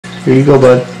Here you go,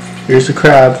 bud. Here's the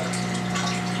crab.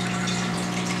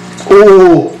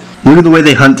 Oh! Look at the way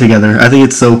they hunt together. I think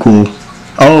it's so cool.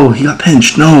 Oh, he got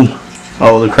pinched. No.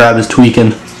 Oh, the crab is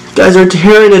tweaking. Guys are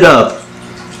tearing it up.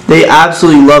 They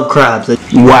absolutely love crabs.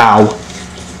 Wow.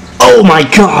 Oh my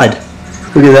god.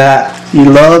 Look at that. He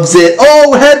loves it.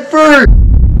 Oh, head first.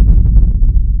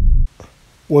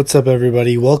 What's up,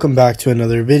 everybody? Welcome back to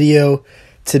another video.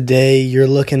 Today, you're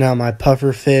looking at my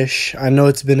pufferfish. I know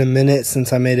it's been a minute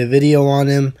since I made a video on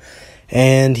him,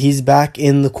 and he's back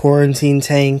in the quarantine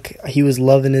tank. He was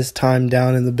loving his time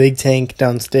down in the big tank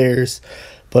downstairs,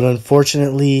 but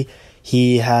unfortunately,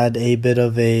 he had a bit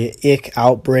of a ick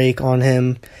outbreak on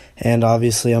him, and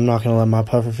obviously I'm not going to let my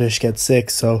pufferfish get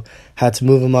sick, so had to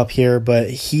move him up here,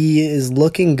 but he is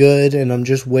looking good, and I'm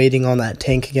just waiting on that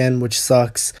tank again, which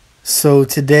sucks. So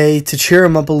today, to cheer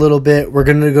him up a little bit, we're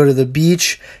going to go to the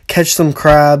beach, catch some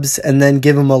crabs, and then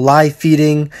give him a live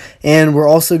feeding. And we're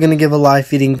also going to give a live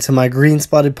feeding to my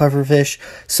green-spotted pufferfish.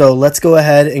 So let's go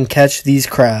ahead and catch these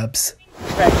crabs.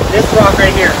 Okay, this rock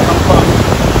right here, come close.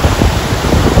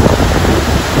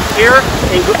 Here,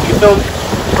 and you film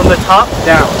from the top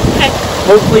down. Okay.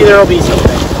 Hopefully there will be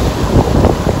something.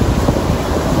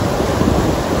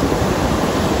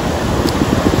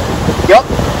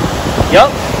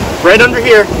 Yup. Right under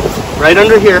here. Right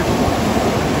under here.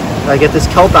 Gotta get this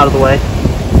kelp out of the way.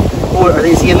 Oh,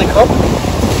 is he in the kelp?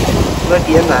 He might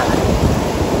be in that.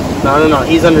 No.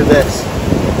 He's under this.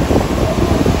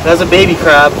 That's a baby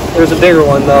crab. There's a bigger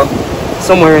one, though.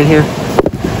 Somewhere in here.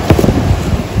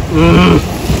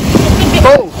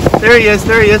 Oh! There he is.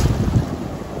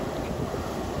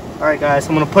 Alright, guys.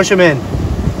 I'm gonna push him in.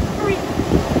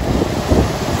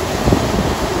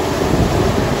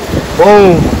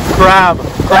 Boom!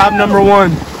 Crab number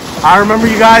one. I remember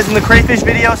you guys in the crayfish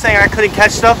video saying I couldn't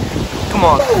catch stuff. Come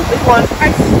on. Oh, big one.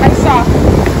 I saw.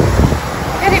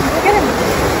 Get him.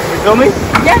 You filming?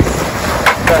 Yes.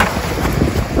 Okay.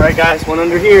 Alright guys, one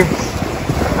under here.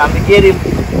 Time to get him.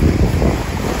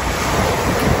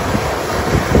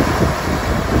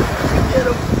 Get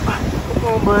him.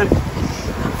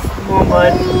 Come on,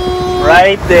 bud.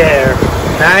 Right there.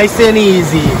 Nice and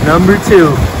easy. Number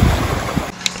two.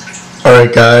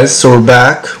 Alright guys, so we're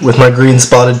back with my green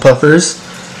spotted puffers,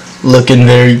 looking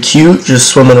very cute, just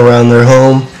swimming around their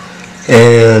home,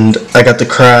 and I got the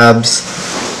crabs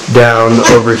down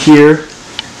over here.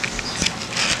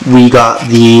 We got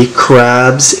the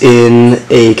crabs in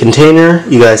a container.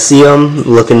 You guys see them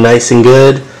looking nice and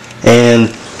good,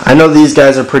 and I know these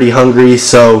guys are pretty hungry,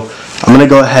 so I'm gonna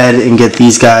go ahead and get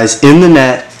these guys in the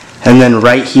net, and then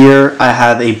right here I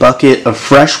have a bucket of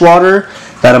fresh water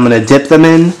that I'm gonna dip them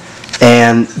in.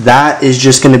 And that is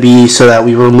just going to be so that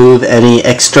we remove any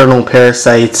external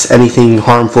parasites, anything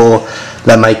harmful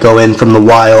that might go in from the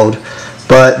wild.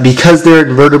 But because they're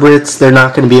invertebrates, they're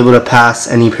not going to be able to pass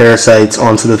any parasites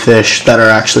onto the fish that are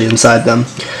actually inside them.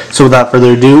 So without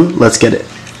further ado, let's get it.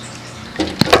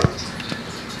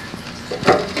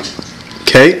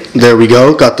 Okay, there we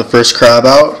go. Got the first crab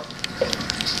out.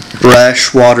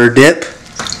 Fresh water dip.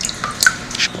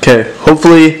 Okay,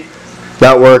 hopefully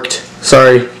that worked.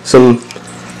 Sorry, some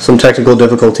technical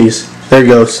difficulties. There he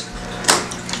goes.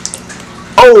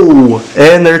 Oh,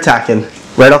 and they're attacking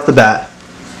right off the bat.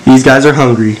 These guys are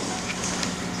hungry.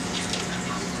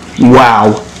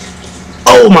 Wow.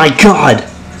 Oh my god.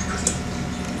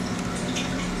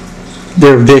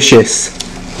 They're vicious.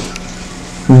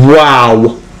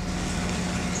 Wow.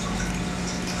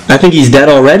 I think he's dead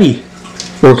already.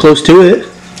 We're close to it.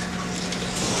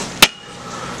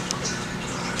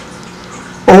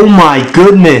 Oh my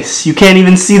goodness, you can't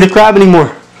even see the crab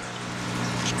anymore.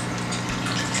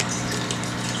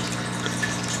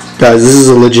 Guys, this is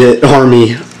a legit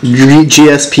army.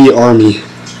 GSP army.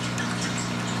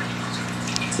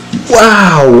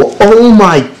 Wow, oh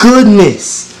my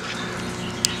goodness.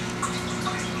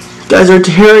 Guys are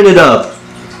tearing it up.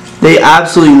 They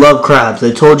absolutely love crabs.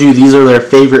 I told you these are their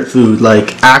favorite food,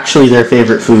 like actually their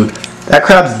favorite food. That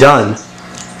crab's done.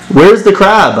 Where's the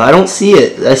crab? I don't see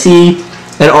it. I see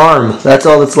an arm. That's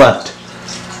all that's left.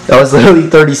 That was literally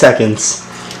 30 seconds.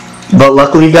 But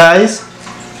luckily, guys,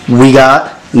 we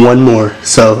got one more.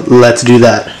 So let's do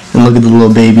that. And look at the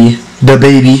little baby. The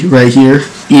baby right here,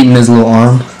 eating his little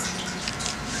arm.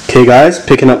 Okay, guys,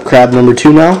 picking up crab number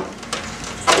 2 now.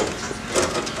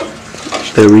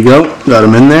 There we go. Got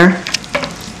him in there.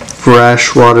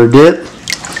 Fresh water dip.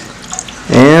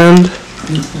 And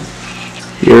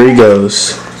here he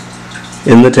goes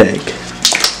in the tank.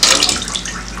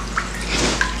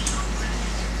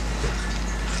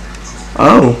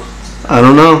 Oh, I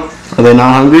don't know. Are they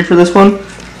not hungry for this one?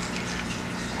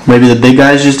 Maybe the big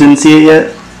guys just didn't see it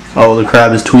yet? Oh, the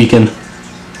crab is tweaking.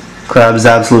 Crab is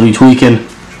absolutely tweaking.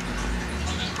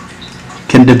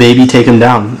 Can the baby take him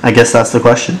down? I guess that's the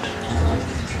question.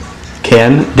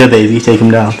 Can the baby take him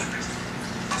down?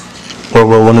 Or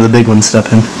will one of the big ones step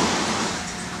in?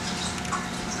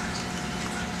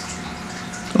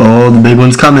 Oh, the big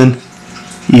one's coming.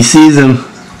 He sees him.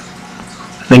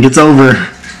 I think it's over.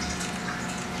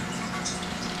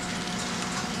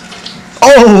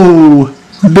 Oh!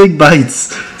 Big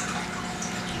bites.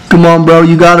 Come on, bro.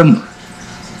 You got him.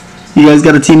 You guys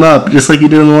got to team up, just like you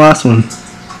did in the last one.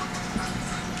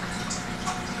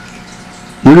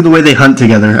 Look at the way they hunt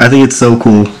together. I think it's so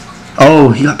cool.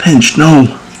 Oh, he got pinched.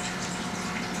 No.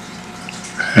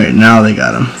 Alright, now they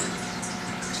got him.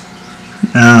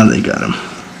 Now they got him.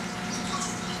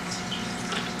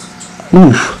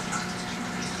 Oof.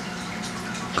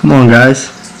 Come on, guys.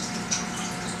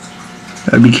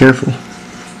 Gotta be careful.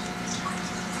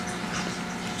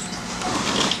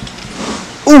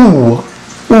 Ooh!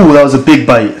 Ooh, that was a big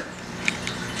bite.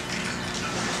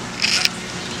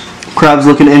 Crab's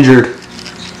looking injured.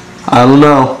 I don't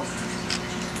know.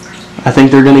 I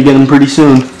think they're gonna get him pretty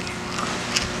soon.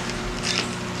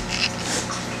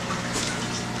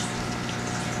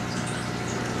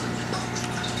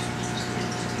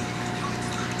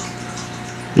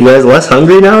 You guys less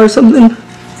hungry now or something?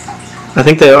 I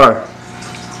think they are.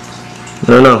 I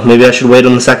don't know. Maybe I should wait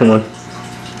on the second one.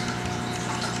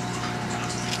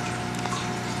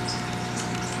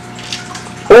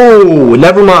 Oh,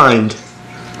 never mind.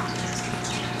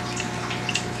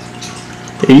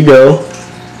 There you go.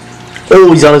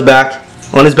 Oh, he's on his back.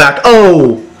 On his back.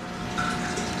 Oh!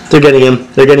 They're getting him.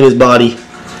 They're getting his body.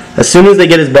 As soon as they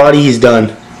get his body, he's done.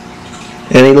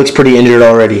 And he looks pretty injured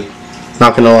already.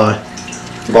 Not gonna lie.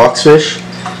 Boxfish.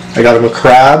 I got him a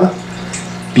crab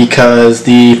because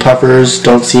the puffers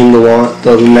don't seem to want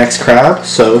the next crab,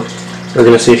 so we're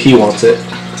gonna see if he wants it.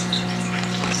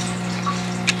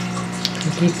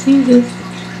 He sees it.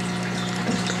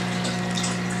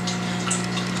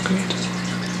 Great.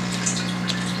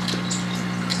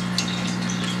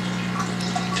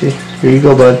 See, here you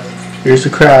go, bud. Here's the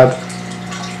crab.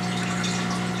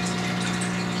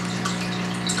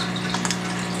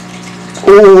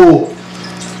 Oh!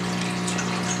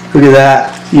 Look at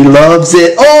that. He loves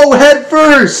it. Oh, head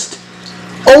first!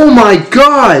 Oh my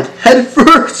god! Head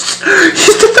first!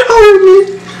 He's devouring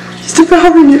it! He's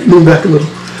devouring it! Move back a little.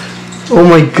 Oh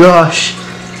my gosh.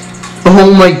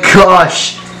 Oh my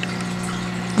gosh.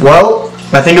 Well,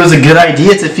 I think it was a good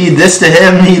idea to feed this to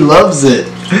him. He loves it.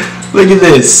 Look at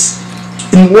this.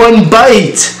 In one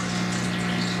bite.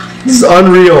 This is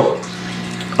unreal.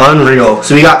 Unreal.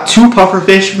 So we got 2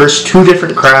 pufferfish versus 2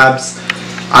 different crabs.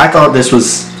 I thought this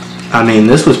was,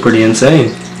 this was pretty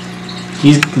insane.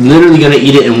 He's literally going to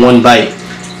eat it in one bite.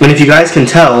 And if you guys can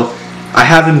tell, I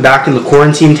have him back in the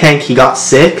quarantine tank. He got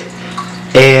sick.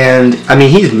 And,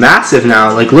 he's massive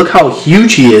now. Like, look how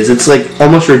huge he is. It's, like,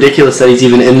 almost ridiculous that he's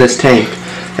even in this tank.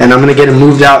 And I'm going to get him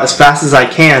moved out as fast as I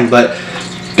can. But,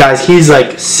 guys, he's,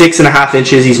 like, 6.5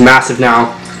 inches. He's massive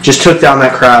now. Just took down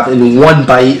that crab in one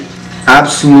bite.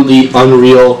 Absolutely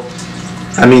unreal.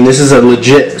 This is a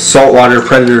legit saltwater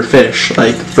predator fish.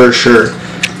 Like, for sure.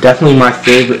 Definitely my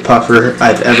favorite puffer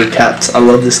I've ever kept. I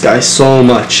love this guy so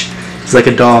much. He's like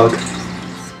a dog.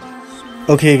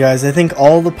 Okay guys, I think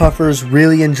all the puffers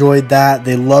really enjoyed that.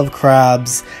 They love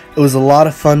crabs. It was a lot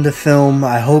of fun to film.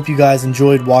 I hope you guys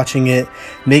enjoyed watching it.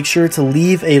 Make sure to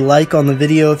leave a like on the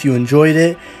video if you enjoyed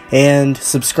it, and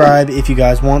subscribe if you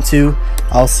guys want to.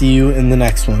 I'll see you in the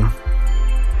next one.